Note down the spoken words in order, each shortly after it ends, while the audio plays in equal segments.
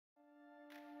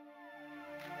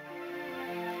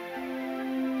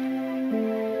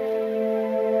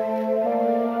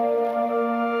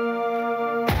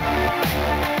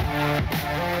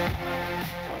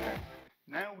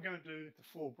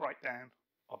breakdown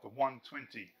of the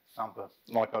 120 Thumper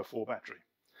LiFePO4 battery.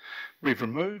 We've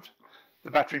removed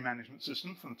the battery management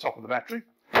system from the top of the battery.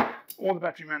 All the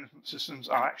battery management systems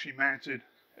are actually mounted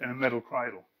in a metal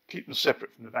cradle, keep them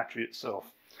separate from the battery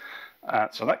itself.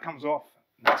 So that comes off,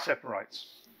 that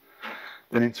separates.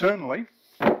 Then internally,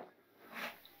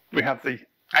 we have the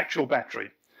actual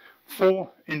battery. 4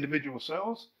 individual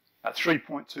cells at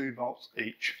 3.2 volts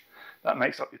each. That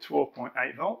makes up your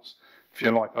 12.8 volts for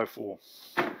your LiFePO4.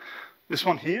 This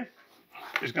one here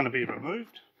is going to be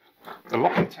removed. The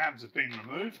locking tabs have been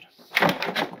removed.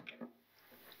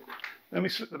 Then we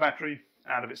slip the battery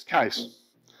out of its case.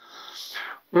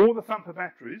 All the Thumper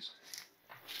batteries,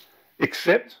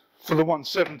 except for the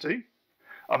 170,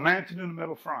 are mounted in a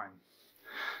metal frame.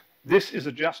 This is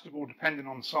adjustable depending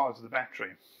on the size of the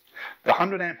battery. The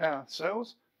 100 amp hour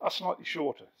cells are slightly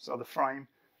shorter, so the frame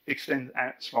extends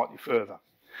out slightly further.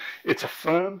 It's a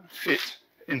firm fit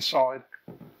inside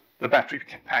the battery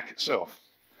pack itself.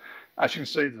 As you can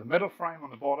see, there's a metal frame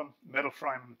on the bottom, metal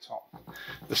frame on the top.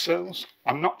 The cells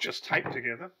are not just taped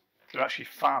together, they're actually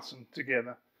fastened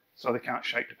together so they can't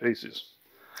shake to pieces.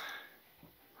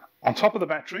 On top of the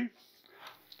battery,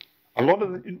 a lot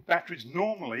of the batteries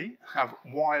normally have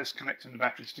wires connecting the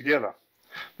batteries together.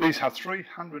 These have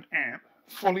 300 amp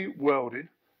fully welded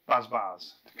buzz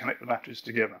bars to connect the batteries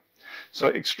together. So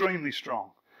extremely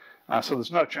strong. So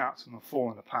there's no chance of them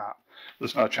falling apart.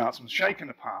 There's no chance of them shaking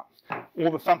apart.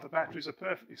 All the Thumper batteries are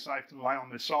perfectly safe to lay on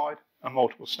their side and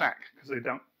multiple stack because they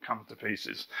don't come to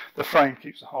pieces. The frame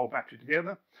keeps the whole battery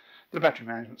together. The battery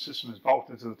management system is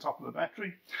bolted to the top of the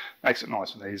battery, makes it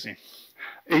nice and easy.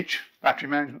 Each battery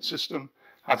management system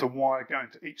has a wire going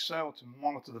to each cell to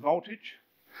monitor the voltage,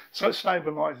 so it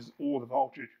stabilises all the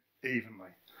voltage evenly.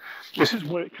 This is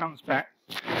where it comes back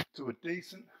to a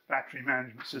decent battery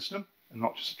management system and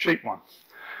not just a cheap one.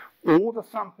 All the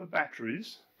Thumper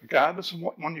batteries, regardless of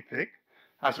what one you pick,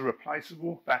 has a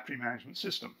replaceable battery management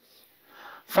system.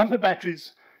 Thumper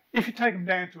batteries, if you take them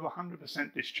down to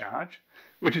 100% discharge,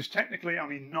 which is technically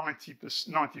only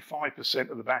 95%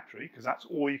 of the battery, because that's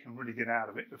all you can really get out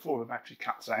of it before the battery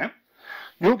cuts out,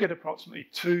 you'll get approximately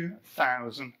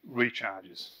 2,000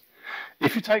 recharges.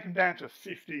 If you take them down to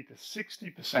 50 to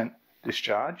 60%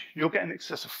 discharge, you'll get in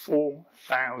excess of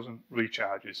 4,000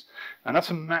 recharges. And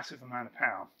that's a massive amount of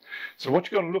power. So what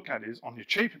you've got to look at is, on your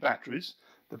cheaper batteries,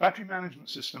 the battery management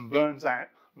system burns out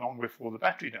long before the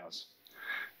battery does.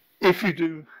 If you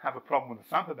do have a problem with a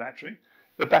Thumper battery,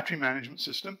 the battery management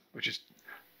system, which is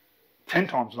 10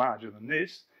 times larger than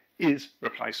this, is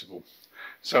replaceable.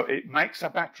 So it makes a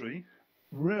battery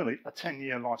really a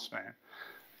 10-year lifespan.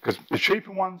 Because the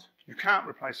cheaper ones, you can't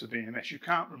replace the BMS, you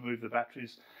can't remove the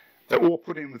batteries. They're all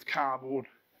put in with cardboard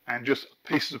and just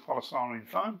pieces of polystyrene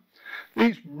foam.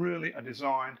 These really are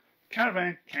designed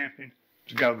caravan camping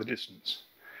to go the distance.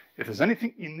 If there's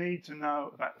anything you need to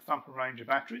know about the Thumper range of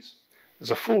batteries,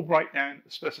 there's a full breakdown of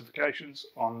the specifications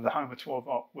on the Homer 12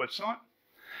 Volt website.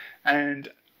 And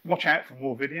watch out for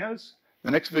more videos.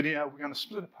 The next video, we're going to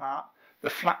split apart the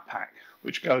flat pack,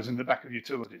 which goes in the back of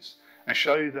utilities, and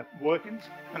show you the workings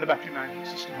and the battery management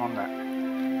system on that.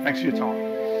 Thanks for your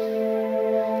time.